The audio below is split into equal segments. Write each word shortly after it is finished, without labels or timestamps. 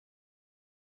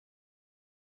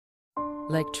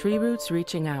Like tree roots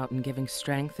reaching out and giving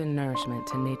strength and nourishment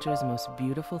to nature's most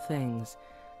beautiful things,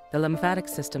 the lymphatic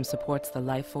system supports the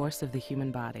life force of the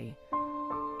human body.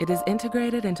 It is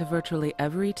integrated into virtually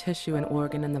every tissue and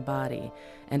organ in the body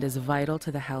and is vital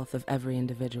to the health of every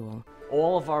individual.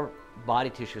 All of our body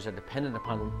tissues are dependent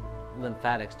upon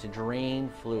lymphatics to drain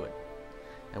fluid.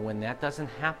 And when that doesn't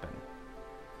happen,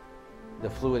 the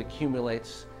fluid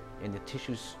accumulates and the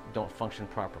tissues don't function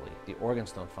properly. The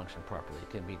organs don't function properly. It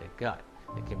can be the gut,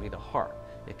 it can be the heart,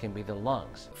 it can be the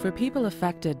lungs. For people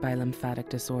affected by lymphatic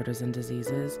disorders and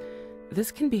diseases,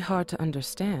 this can be hard to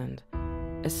understand,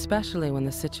 especially when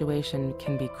the situation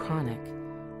can be chronic,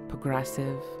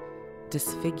 progressive,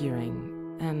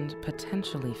 disfiguring, and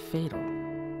potentially fatal.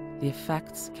 The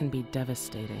effects can be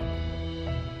devastating.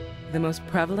 The most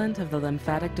prevalent of the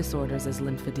lymphatic disorders is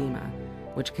lymphedema,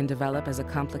 which can develop as a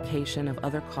complication of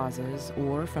other causes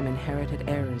or from inherited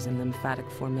errors in lymphatic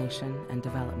formation and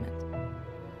development.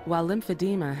 While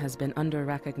lymphedema has been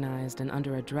under-recognized and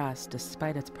under-addressed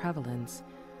despite its prevalence,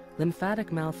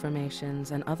 lymphatic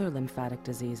malformations and other lymphatic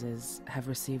diseases have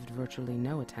received virtually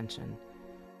no attention.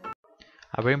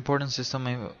 A very important system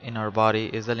in our body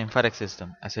is the lymphatic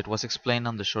system, as it was explained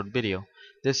on the short video.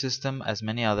 This system, as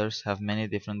many others, have many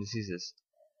different diseases.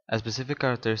 A specific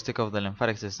characteristic of the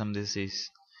lymphatic system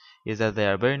disease is that they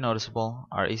are very noticeable,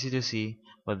 are easy to see,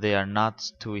 but they are not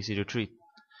too easy to treat.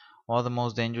 One of the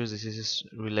most dangerous diseases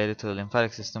related to the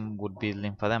lymphatic system would be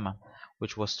lymphedema,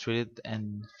 which was treated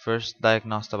and first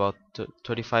diagnosed about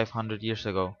 3,500 years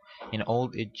ago in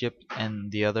Old Egypt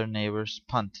and the other neighbor's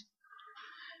Punt.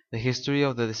 The history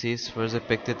of the disease first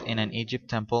depicted in an Egypt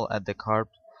temple at the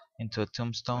carved into a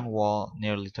tombstone wall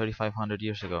nearly 3,500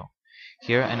 years ago.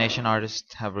 Here an Asian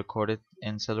artist have recorded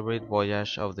and celebrated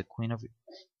voyage of the Queen of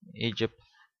Egypt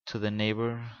to the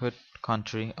neighborhood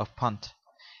country of Punt,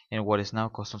 in what is now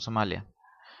Coastal Somalia.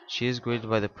 She is greeted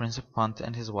by the Prince of Punt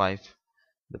and his wife,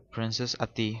 the Princess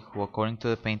Ati, who according to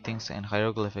the paintings and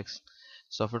hieroglyphics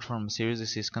suffered from a serious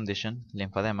disease condition,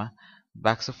 lymphedema.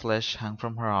 Bags of flesh hang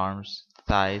from her arms,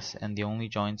 thighs, and the only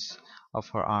joints of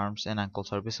her arms and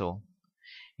ankles are visible.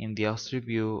 In the austere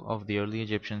view of the early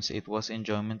Egyptians, it was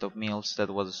enjoyment of meals that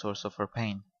was the source of her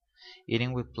pain.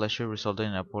 Eating with pleasure resulted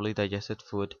in a poorly digested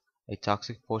food, a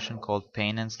toxic potion called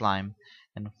pain and slime,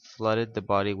 and flooded the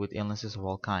body with illnesses of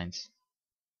all kinds.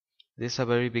 This is a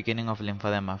very beginning of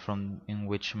lymphedema, in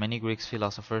which many Greek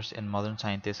philosophers and modern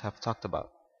scientists have talked about.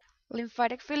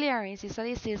 Lymphatic filariasis is a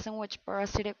disease in which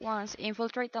parasitic ones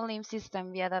infiltrate the lymph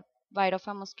system via the bite of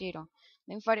a mosquito.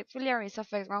 Lymphatic filariasis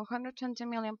affects 120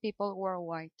 million people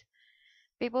worldwide.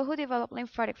 People who develop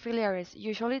lymphatic filariasis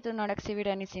usually do not exhibit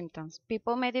any symptoms.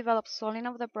 People may develop swelling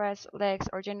of the breast, legs,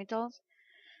 or genitals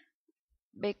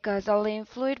because the lymph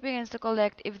fluid begins to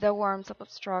collect if the worms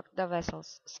obstruct the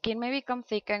vessels. Skin may become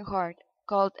thick and hard,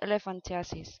 called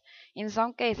elephantiasis. In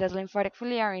some cases, lymphatic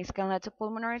filariasis can lead to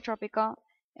pulmonary tropical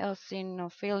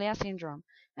eosinophilia syndrome,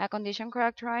 a condition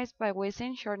characterized by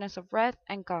wheezing, shortness of breath,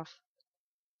 and cough.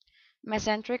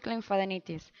 Mesenteric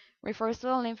lymphadenitis refers to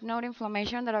the lymph node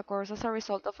inflammation that occurs as a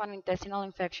result of an intestinal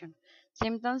infection.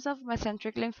 Symptoms of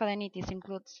mesenteric lymphadenitis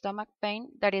include stomach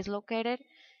pain that is located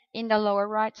in the lower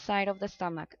right side of the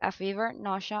stomach, a fever,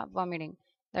 nausea, vomiting,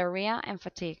 diarrhea, and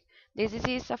fatigue. This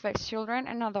disease affects children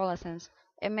and adolescents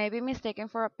and may be mistaken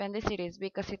for appendicitis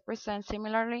because it presents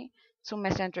similarly to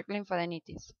mesenteric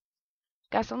lymphadenitis.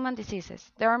 Castleman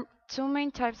diseases. There are two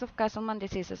main types of Castleman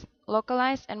diseases,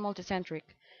 localized and multicentric.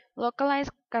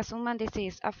 Localized Castleman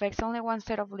disease affects only one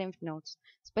set of lymph nodes.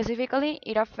 Specifically,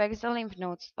 it affects the lymph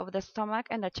nodes of the stomach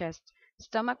and the chest.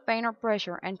 Stomach pain or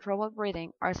pressure and trouble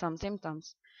breathing are some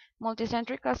symptoms.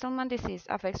 Multicentric Castleman disease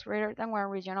affects greater than one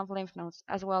region of lymph nodes,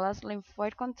 as well as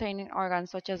lymphoid-containing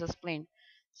organs such as the spleen.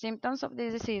 Symptoms of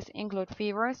this disease include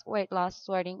fevers, weight loss,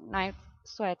 sweating, night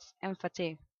sweats, and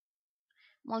fatigue.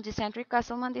 Multicentric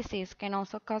Castleman disease can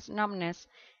also cause numbness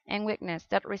and weakness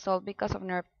that result because of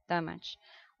nerve damage.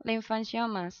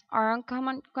 Lymphangiomas are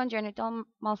uncommon congenital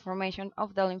malformations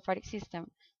of the lymphatic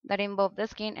system that involve the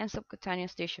skin and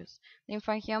subcutaneous tissues.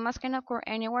 Lymphangiomas can occur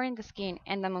anywhere in the skin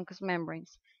and the mucous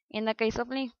membranes. In the case of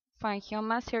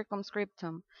lymphangiomas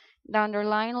circumscriptum, the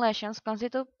underlying lesions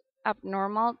constitute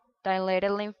abnormal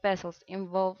dilated lymph vessels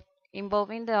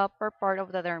involving the upper part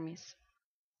of the dermis.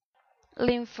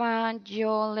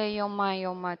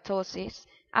 Lymphangioliomyomatosis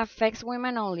affects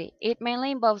women only. It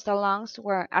mainly involves the lungs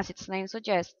where, as its name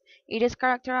suggests, it is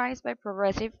characterized by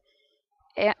progressive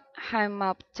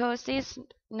hemoptysis,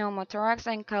 pneumothorax,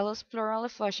 and callous pleural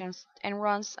effusions, and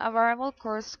runs a variable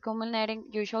course culminating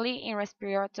usually in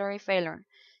respiratory failure.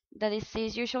 The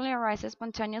disease usually arises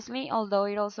spontaneously, although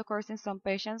it also occurs in some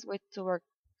patients with tuberous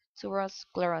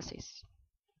sclerosis.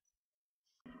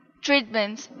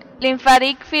 Treatments.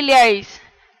 Lymphatic filiaris.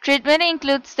 Treatment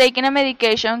includes taking a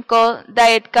medication called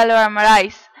diet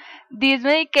calorimerise. This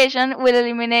medication will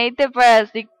eliminate the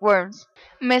parasitic worms.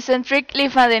 Mesenteric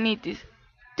lymphadenitis.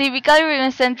 Typical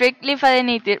mesenteric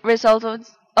lymphadenitis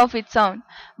results of its own,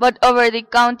 but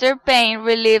over-the-counter pain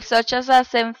relief such as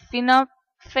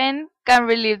acetaminophen can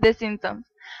relieve the symptoms.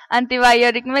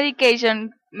 Antibiotic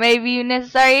medication may be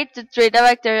necessary to treat a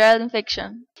bacterial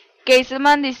infection.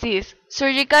 Castleman disease.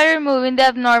 Surgical removing the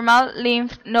abnormal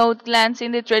lymph node glands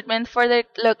in the treatment for the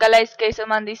localized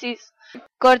Castleman disease.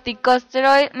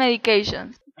 Corticosteroid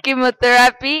medications.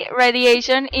 Chemotherapy,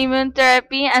 radiation,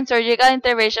 immunotherapy, and surgical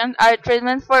intervention are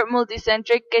treatments for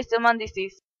multicentric Castleman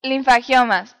disease.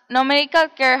 Lymphangiomas. No medical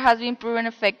care has been proven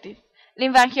effective.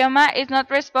 Lymphangioma is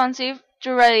not responsive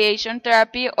to radiation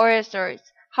therapy or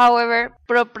steroids. However,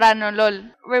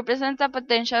 propranolol represents a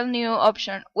potential new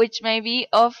option which may be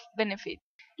of benefit.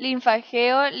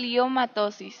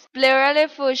 Lymphangioliomatosis. Pleural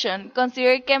effusion.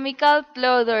 Consider chemical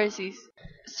pleurosis.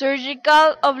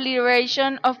 Surgical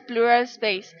obliteration of pleural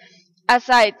space.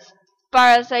 Ascites.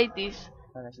 Parasitis.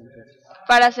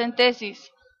 Paracentesis.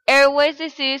 Airways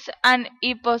disease and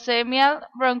hypoxemial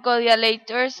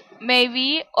bronchodilators may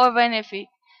be of benefit.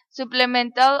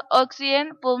 Supplemental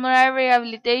oxygen, pulmonary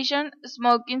rehabilitation,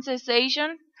 smoking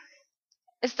cessation,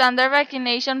 standard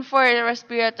vaccination for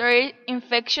respiratory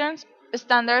infections,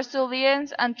 standard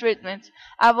surveillance and treatments.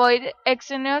 Avoid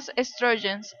exogenous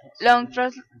estrogens.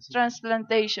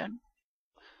 Transplantation.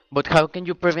 But how can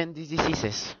you prevent these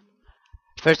diseases?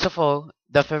 First of all,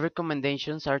 the first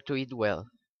recommendations are to eat well,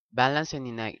 balanced and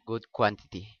in a good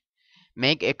quantity.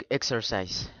 Make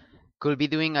exercise. Could be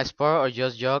doing a sport or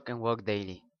just jog and walk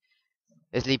daily.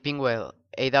 Sleeping well,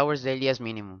 8 hours daily as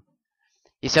minimum.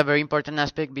 It's a very important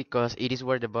aspect because it is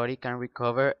where the body can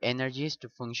recover energies to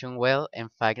function well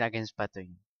and fight against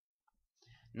pathogens.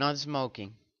 Not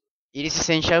smoking. It is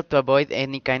essential to avoid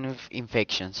any kind of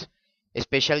infections,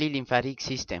 especially lymphatic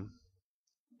system.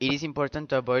 It is important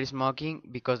to avoid smoking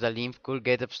because the lymph could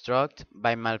get obstructed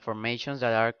by malformations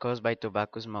that are caused by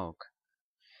tobacco smoke.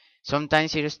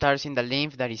 Sometimes it starts in the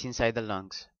lymph that is inside the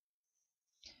lungs.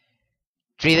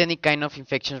 Treat any kind of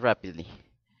infections rapidly.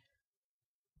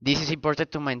 This is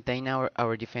important to maintain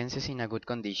our defenses in a good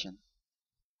condition.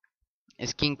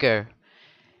 Skin care.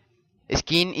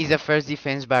 Skin is the first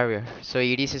defense barrier, so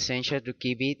it is essential to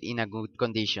keep it in a good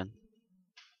condition.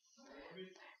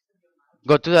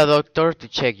 Go to the doctor to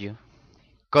check you.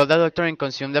 Call the doctor and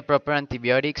consume the proper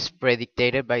antibiotics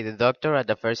predicted by the doctor at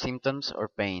the first symptoms or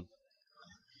pain.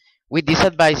 With these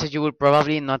advices, you will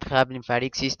probably not have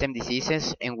lymphatic system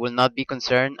diseases and will not be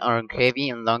concerned on heavy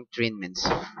and long treatments.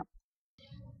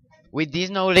 With this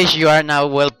knowledge, you are now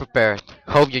well prepared.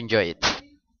 Hope you enjoy it.